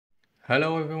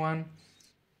Hello everyone,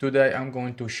 today I'm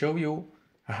going to show you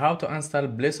how to install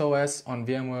Bliss OS on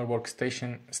VMware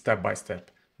Workstation step by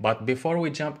step. But before we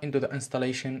jump into the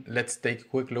installation, let's take a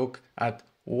quick look at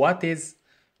what is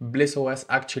Bliss OS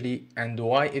actually and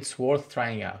why it's worth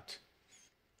trying out.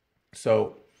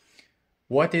 So,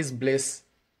 what is Bliss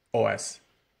OS?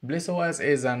 Bliss OS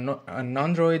is an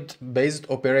Android-based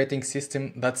operating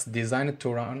system that's designed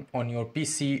to run on your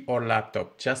PC or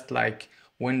laptop, just like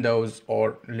Windows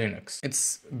or Linux.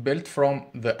 It's built from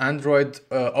the Android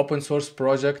open source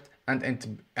project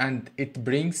and it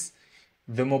brings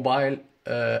the mobile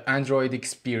Android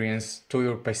experience to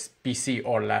your PC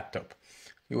or laptop.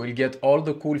 You will get all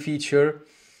the cool feature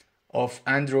of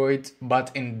Android but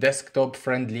in desktop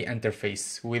friendly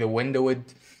interface with a windowed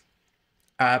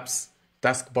apps,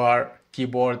 taskbar,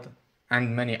 keyboard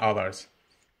and many others.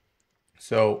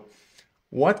 So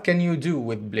what can you do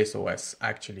with Bliss OS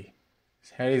actually?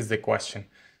 Here is the question.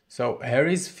 So here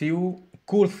is few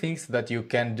cool things that you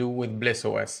can do with Bliss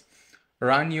OS.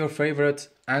 Run your favorite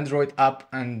Android app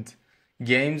and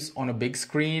games on a big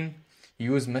screen.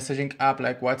 Use messaging app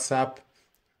like WhatsApp,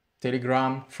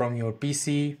 Telegram from your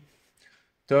PC.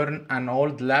 Turn an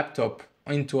old laptop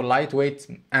into a lightweight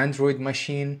Android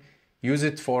machine. Use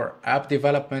it for app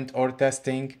development or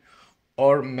testing.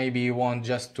 Or maybe you want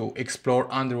just to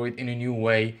explore Android in a new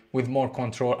way with more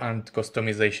control and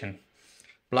customization.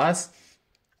 Plus,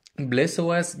 Bliss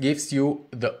OS gives you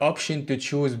the option to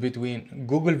choose between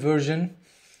Google version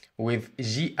with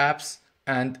G apps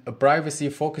and a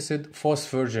privacy-focused FOSS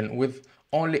version with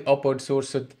only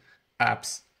open-sourced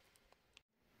apps.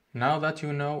 Now that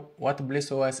you know what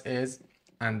Bliss OS is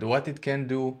and what it can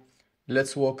do,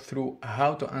 let's walk through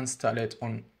how to install it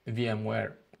on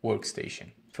VMware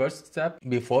Workstation. First step,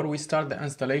 before we start the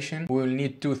installation, we will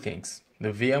need two things.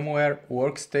 The VMware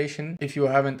Workstation. If you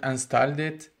haven't installed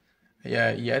it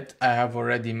yet, I have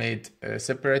already made a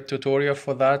separate tutorial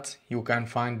for that. You can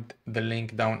find the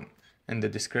link down in the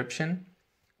description.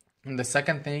 And the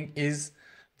second thing is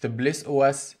the Bliss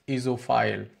OS ISO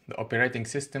file, the operating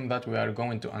system that we are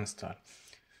going to install.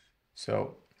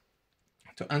 So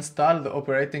to install the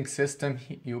operating system,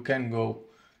 you can go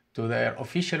to their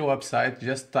official website,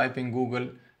 just type in Google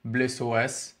Bliss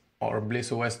OS or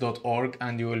blissos.org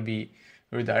and you will be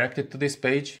redirected to this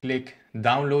page. Click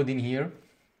download in here.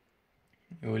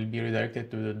 You will be redirected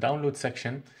to the download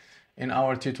section. In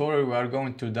our tutorial, we are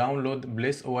going to download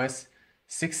Bliss OS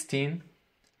 16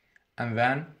 and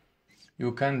then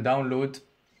you can download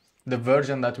the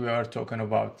version that we are talking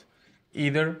about.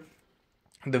 Either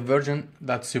the version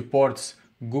that supports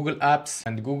Google Apps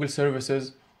and Google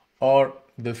Services or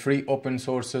the free open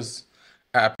sources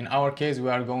app. In our case, we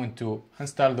are going to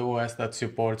install the OS that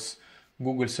supports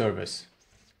Google Service.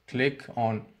 Click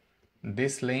on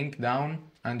this link down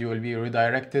and you will be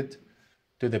redirected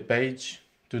to the page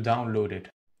to download it.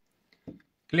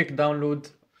 Click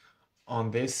download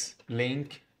on this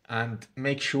link and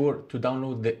make sure to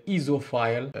download the ISO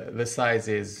file. The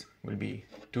size will be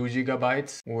 2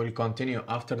 GB. We will continue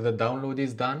after the download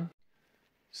is done.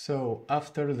 So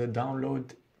after the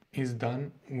download is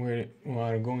done, we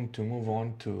are going to move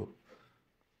on to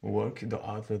the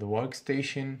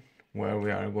workstation where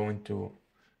we are going to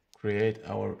create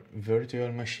our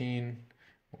virtual machine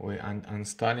and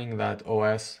installing that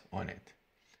OS on it.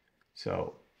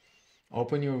 So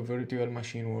open your virtual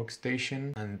machine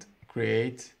workstation and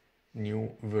create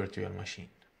new virtual machine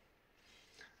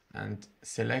and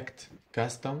select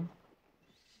custom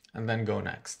and then go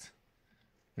next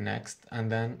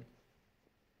and then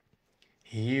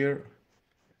here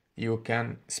you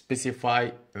can specify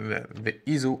the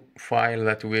ISO file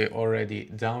that we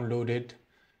already downloaded,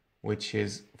 which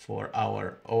is for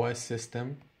our OS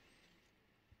system.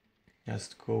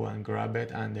 Just go and grab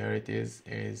it and there it is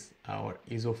our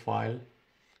ISO file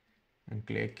and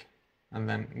click and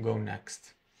then go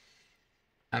next.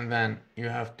 And then you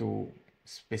have to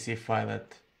specify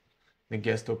that the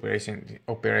guest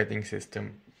operating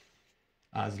system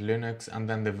as Linux and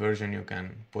then the version you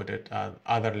can put it as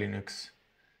other Linux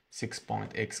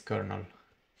 6.x kernel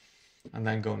and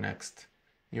then go next.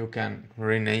 You can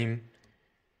rename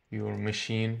your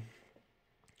machine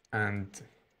and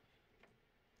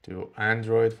to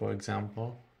Android, for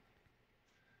example,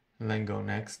 and then go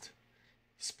next.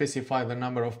 Specify the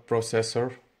number of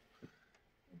processor.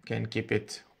 You can keep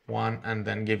it 1 and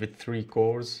then give it 3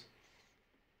 cores.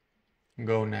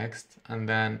 Go next and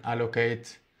then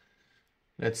allocate,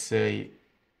 let's say,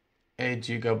 8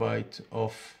 GB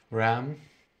of RAM.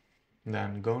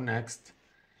 Then go next.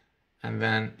 And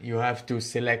then you have to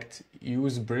select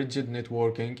use bridged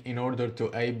networking in order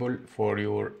to enable for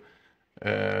your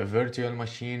virtual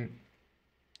machine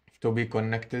to be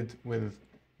connected with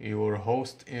your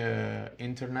host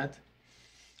internet,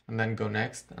 and then go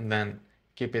next, and then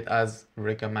keep it as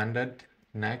recommended,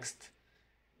 next,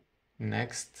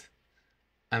 next,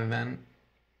 and then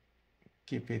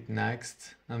keep it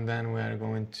next, and then we are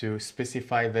going to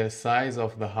specify the size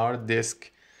of the hard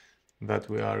disk that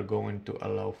we are going to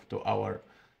allow to our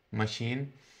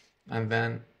machine, and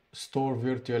then store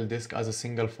virtual disk as a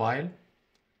single file.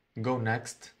 Go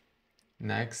next,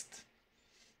 next,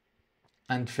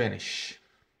 and finish.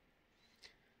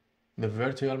 The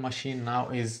virtual machine now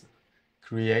is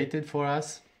created for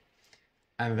us,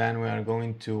 and then we are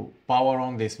going to power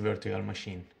on this virtual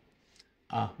machine.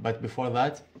 But before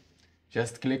that,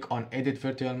 just click on Edit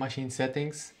Virtual Machine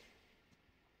Settings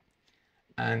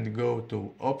and go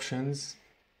to Options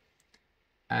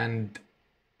and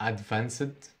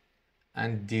Advanced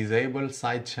and disable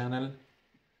Side Channel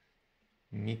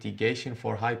Mitigation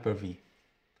for Hyper-V,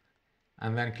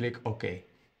 and then click OK.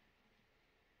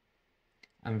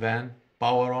 And then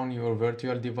power on your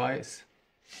virtual device.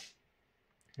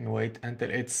 Wait until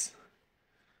it's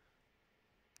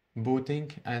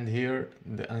booting, and here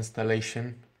the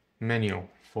installation menu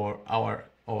for our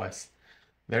OS.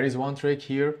 There is one trick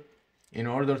here. In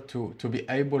order to be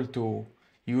able to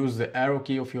use the arrow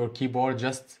key of your keyboard,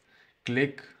 just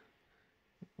click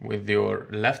with your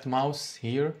left mouse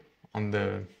here on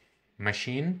the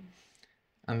machine,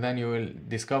 and then you will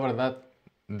discover that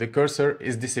the cursor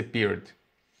is disappeared.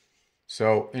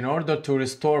 So in order to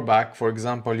restore back, for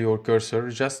example, your cursor,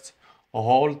 just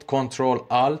hold Ctrl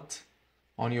Alt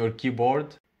on your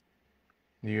keyboard.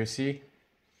 Do you see?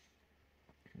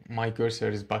 My cursor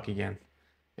is back again.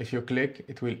 If you click,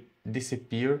 it will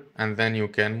disappear, and then you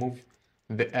can move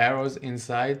the arrows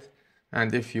inside,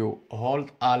 and if you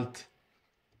hold Alt,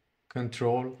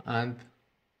 Control, and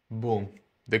boom,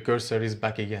 the cursor is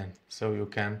back again. So you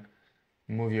can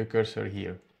move your cursor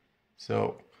here.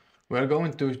 So we're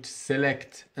going to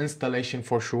select installation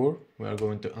for sure. We are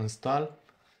going to install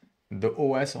the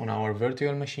OS on our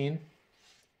virtual machine.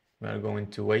 We are going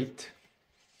to wait.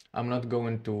 I'm not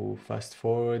going to fast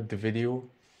forward the video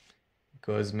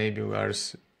because maybe we are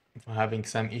having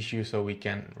some issues, so we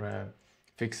can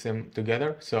fix them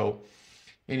together. So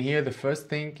in here, the first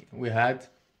thing we had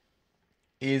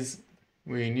is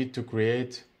we need to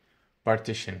create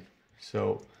partition.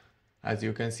 So as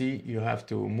you can see, you have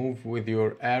to move with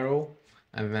your arrow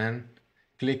and then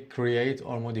click create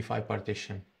or modify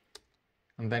partition,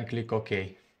 and then click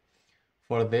OK.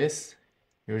 For this,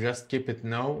 you just keep it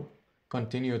no,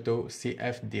 continue to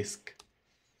CF disk,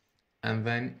 and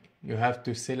then you have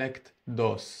to select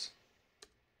DOS,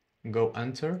 go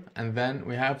enter, and then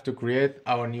we have to create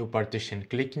our new partition.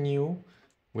 Click new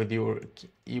with your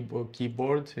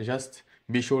keyboard, just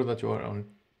be sure that you are on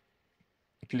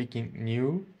clicking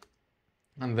new,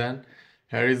 and then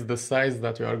here is the size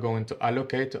that we are going to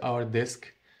allocate to our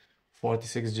disk,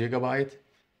 46 GB.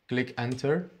 Click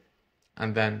enter,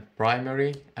 and then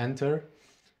primary, enter,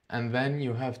 and then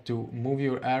you have to move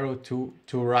your arrow to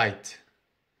right.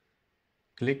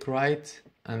 Click right,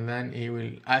 and then he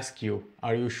will ask you,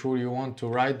 are you sure you want to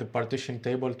write the partition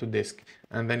table to disk?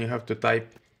 And then you have to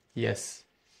type yes,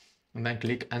 and then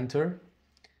click enter,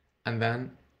 and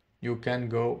then you can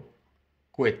go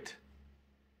quit.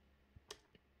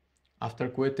 After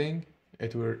quitting,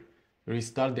 it will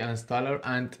restart the installer,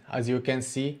 and as you can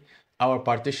see, our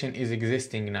partition is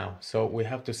existing now. So we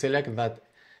have to select that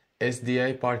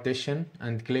SDA partition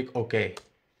and click OK,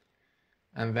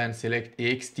 and then select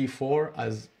ext4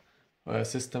 as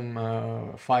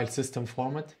file system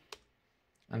format,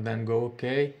 and then go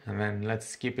OK, and then let's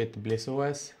skip it Bliss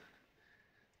OS,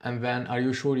 and then are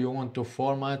you sure you want to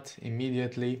format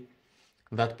immediately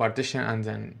that partition, and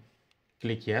then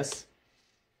click yes.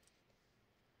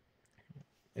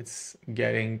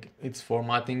 It's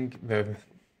formatting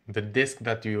the disk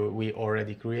that we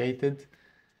already created.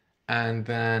 And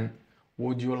then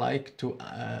would you like to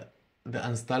the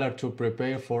installer to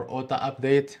prepare for auto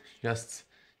update? Just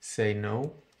say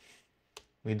no,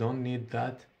 we don't need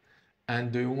that.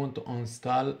 And do you want to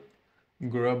install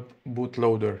grub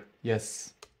bootloader?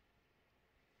 Yes.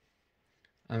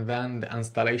 And then the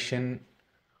installation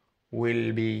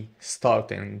will be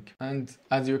starting. And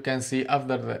as you can see,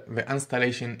 after the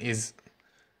installation is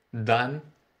done,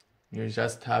 you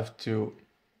just have to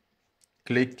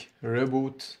click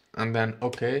reboot and then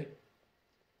OK,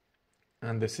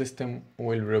 and the system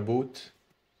will reboot.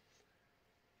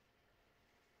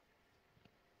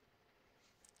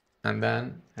 And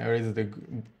then here is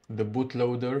the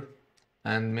bootloader,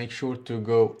 and make sure to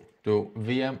go to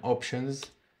VM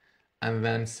options and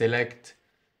then select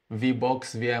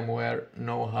VBox VMware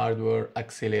no hardware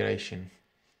acceleration,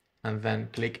 and then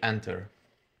click enter.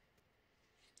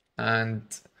 And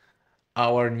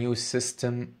our new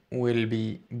system will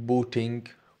be booting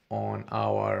on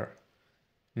our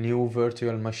new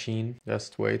virtual machine.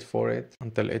 Just wait for it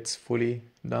until it's fully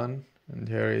done. And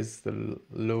here is the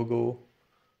logo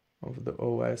of the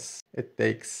OS. It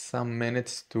takes some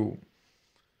minutes to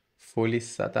fully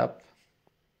set up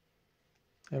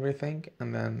everything,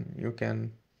 and then you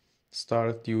can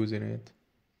start using it.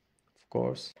 Of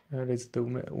course, here is the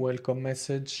welcome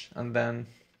message, and then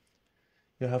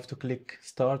you have to click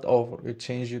start over. You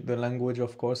change the language,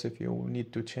 of course. If you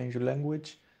need to change the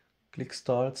language, click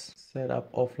start, set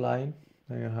up offline.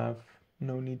 Then you have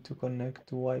no need to connect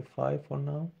to Wi-Fi for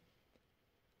now.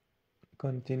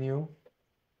 Continue.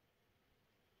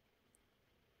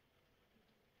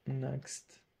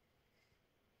 Next.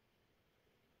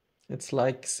 It's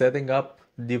like setting up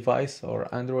device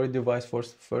or Android device for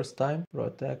first time.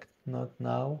 Protect, not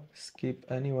now. Skip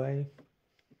anyway.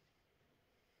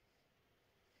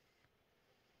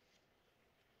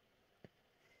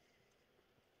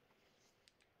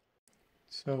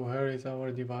 So here is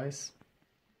our device,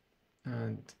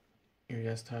 and you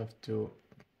just have to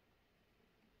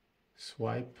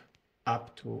swipe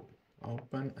up to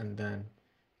open, and then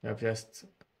you have just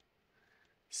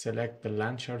select the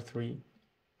launcher 3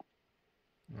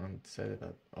 and set it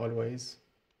up always.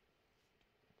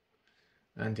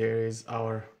 And here is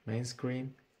our main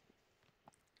screen.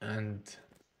 And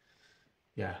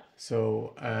yeah,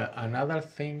 so another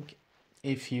thing,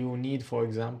 if you need, for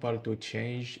example, to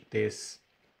change this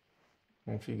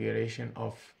configuration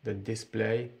of the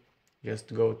display,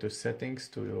 just go to settings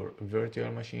to your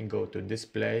virtual machine, go to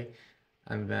display,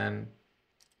 and then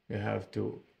you have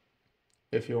to,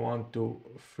 if you want to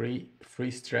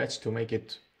free stretch to make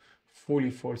it fully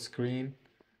full screen,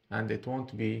 and it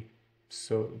won't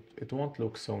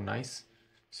look so nice.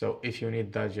 So if you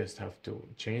need that, just have to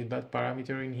change that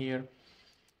parameter in here.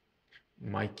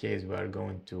 In my case, we are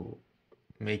going to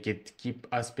make it keep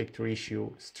aspect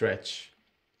ratio stretch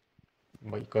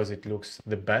because it looks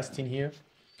the best in here.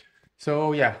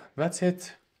 So yeah, that's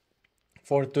it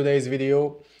for today's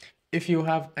video. If you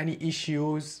have any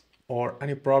issues or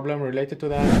any problem related to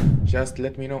that, just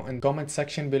let me know in the comment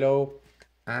section below.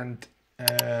 And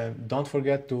don't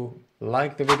forget to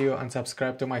like the video and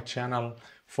subscribe to my channel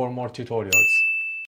for more tutorials.